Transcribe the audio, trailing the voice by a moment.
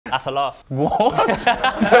That's a laugh. What? That's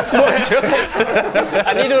not true.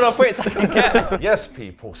 I need all the points I can get. Yes,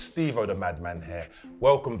 people, Stevo The Mad Man here.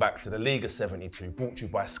 Welcome back to the League of 72, brought to you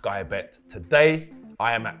by Sky Bet. Today,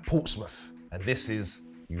 I am at Portsmouth, and this is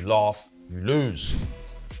You Laugh, You Lose.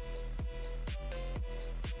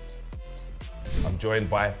 I'm joined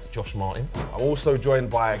by Josh Martin. I'm also joined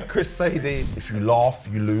by Chris Saydee. If you laugh,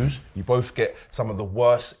 you lose. You both get some of the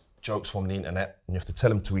worst jokes from the internet, and you have to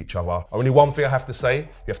tell them to each other. Only one thing I have to say,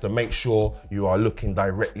 you have to make sure you are looking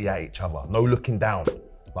directly at each other. No looking down,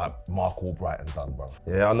 like Mark Albright and done, bro.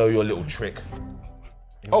 Yeah, I know your little trick.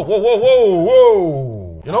 Oh, whoa, whoa, whoa,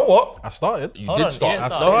 whoa. You know what? I started. You did start. You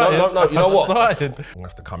didn't start. No, you know what? I started. I'm gonna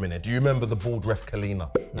have to come in there. Do you remember the bald ref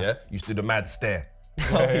Kalina? Yeah? You used to do the mad stare.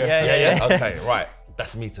 Oh, yeah. Okay, right.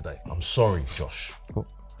 That's me today. I'm sorry, Josh. Cool.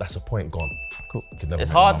 That's a point gone. Cool. It's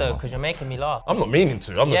hard though, because you're making me laugh. I'm not meaning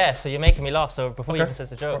to. I'm Yeah, just... so you're making me laugh, so before you Okay. even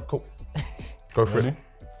says a joke. Right, cool. Go for it.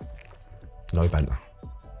 No banter.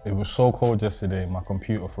 It was so cold yesterday, my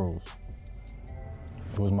computer froze.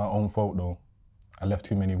 It was my own fault though. I left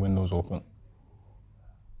too many windows open.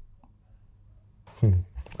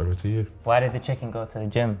 Over to you. Why did the chicken go to the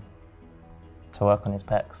gym? To work on his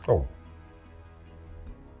pecs. Oh.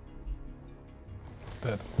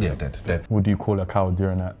 Dead. Yeah, dead. What do you call a cow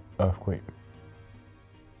during that earthquake?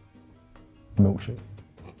 Milkshake.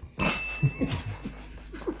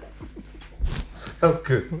 That's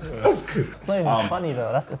good. That's good. It's not even funny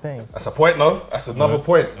though, that's the thing. That's a point, though. That's another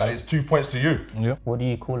point. That is 2 points to you. Yeah. What do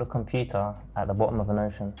you call a computer at the bottom of an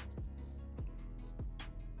ocean?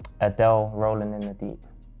 Adele rolling in the deep.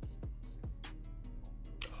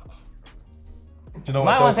 Do you know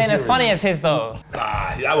My what one's Adele ain't as computer funny is? as his though.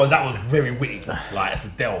 Nah, that was very witty. Like, it's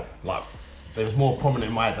Adele. Like, it was more prominent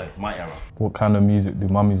in my day, my era. What kind of music do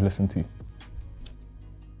mummies listen to?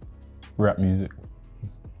 Rap music.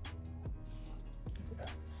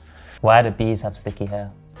 Why do bees have sticky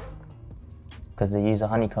hair? Because they use a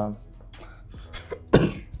honeycomb.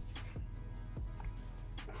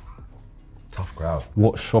 Tough crowd.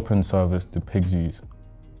 What shopping service do pigs use?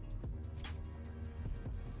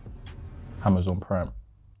 Amazon Prime.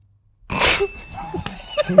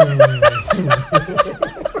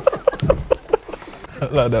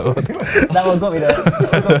 Like that one. That one got me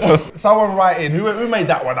there. Someone write in, who made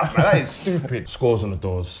that one up, man? That is stupid. Scores on the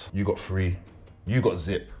doors. You got 3. You got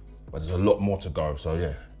zip. But there's a lot more to go. So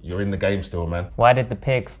yeah, you're in the game still, man. Why did the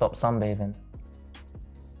pig stop sunbathing?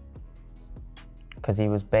 Because he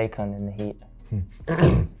was bacon in the heat.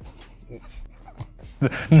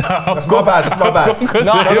 That's my bad. That's my bad. No, it's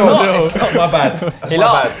not. That's my bad. That's He my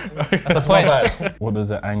laughed. bad. That's a point. My bad. What does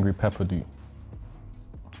an angry pepper do?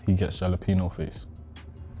 He gets jalapeno face.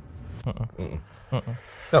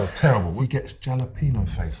 That was terrible. We get jalapeno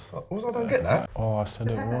face. I don't get that. Oh, I said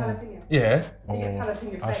it wrong. Yeah.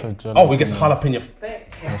 I said jalapeno. Oh, we get jalapeno.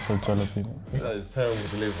 I said jalapeno. That is terrible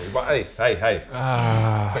delivery. But hey.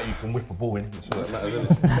 I bet you can whip a ball in. That's all that matters, isn't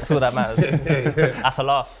it? That's all that matters. That's a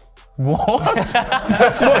laugh. What?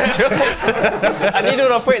 That's not true. I need all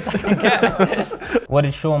the points I can get. What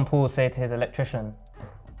did Sean Paul say to his electrician?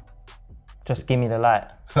 Just give me the light.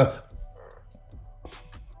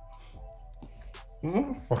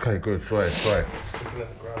 Okay, good. Sorry.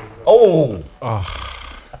 Oh!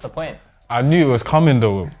 That's a point. I knew it was coming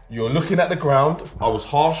though. You're looking at the ground. I was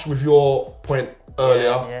harsh with your point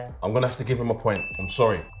earlier. Yeah. I'm gonna have to give him a point. I'm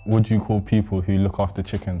sorry. What do you call people who look after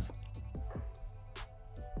chickens?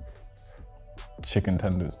 Chicken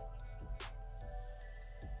tenders.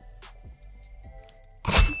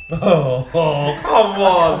 Oh, come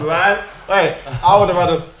on, man. Hey, I would have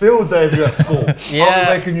had a field day if you at school. Yeah. I've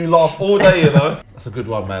been making you laugh all day, you know. That's a good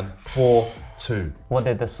one, man. 4-2. What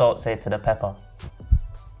did the salt say to the pepper?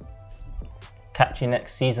 Catch you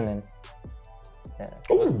next seasoning. Yeah.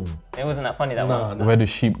 It wasn't that funny, that one. Nah. Where do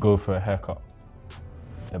sheep go for a haircut?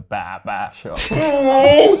 The ba shop.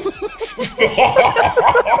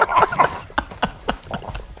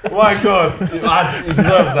 My God, he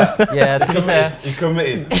deserves that. Yeah, to be fair. He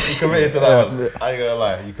committed to that one. I ain't gonna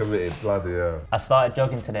lie, you committed. Bloody hell. I started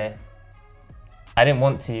jogging today. I didn't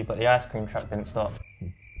want to, but the ice cream truck didn't stop.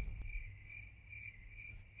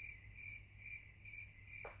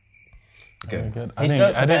 Again. I His didn't,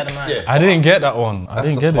 jokes I are better didn't, than mine. I didn't get that one. I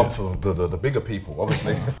didn't get That's it. one for the bigger people,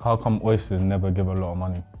 obviously. How come oysters never give a lot of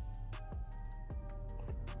money?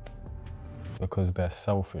 Because they're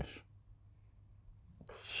selfish.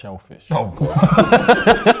 Shellfish. Oh God.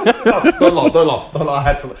 Don't laugh. I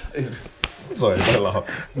had to. Sorry, don't laugh.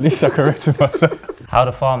 At least I corrected myself. How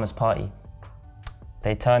do farmers party?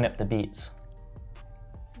 They turn up the beats.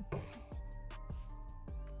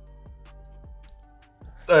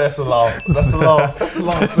 That's a laugh. That's a laugh. That's a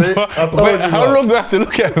laugh. See? Wait, how long do I have to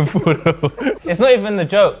look at him for though? It's not even the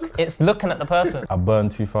joke. It's looking at the person. I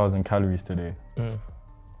burned 2,000 calories today.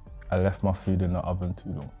 I left my food in the oven too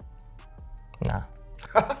long. Nah.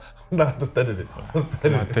 Nah, just deaded it.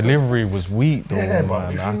 My delivery was weak though, Yeah, man. bro.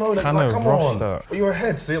 If you know I that, kind like, of come rushed on. that. But you're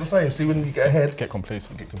ahead. See what I'm saying? See when you get ahead. Get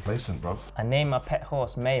complacent. Get complacent, bro. I named my pet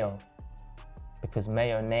horse Mayo because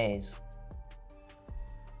Mayo neighs.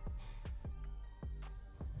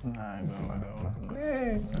 Nah, I ain't going like that.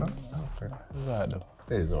 Yeah, It's alright though.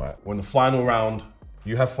 it is alright. We're in the final round.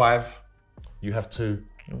 You have 5. You have 2.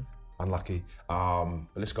 Unlucky. But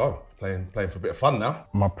let's go. Playing for a bit of fun now.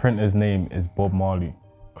 My printer's name is Bob Marley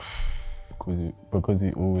because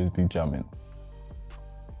he always be jamming.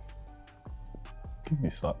 Give me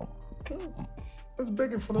something. That's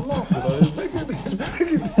begging for the laugh, you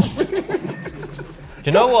know. Do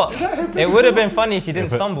you know what? It would have been funny if you didn't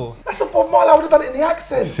stumble. That's a Bob Marley. I would have done it in the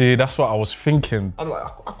accent. See, that's what I was thinking. I'm like,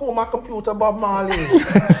 I call my computer Bob Marley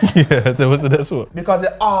Yeah, that's what. because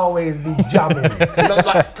it always be jamming. You know,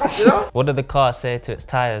 like, you know? What did the car say to its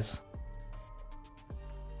tires?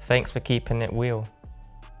 Thanks for keeping it wheel.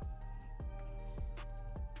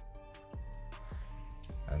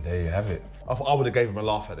 And there you have it. I would have gave him a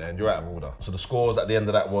laugh at the end. You're out of order. So the scores at the end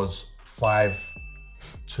of that was 5-2.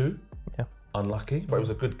 Yeah. Unlucky, but it was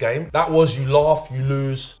a good game. That was You Laugh, You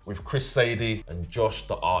Lose with Chris Saydee and Josh,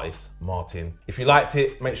 the artist, Martin. If you liked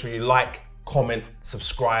it, make sure you like, comment,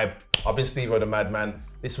 subscribe. I've been Stevo The Mad Man.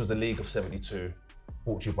 This was the League of 72,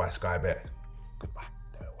 brought to you by Skybet. Goodbye.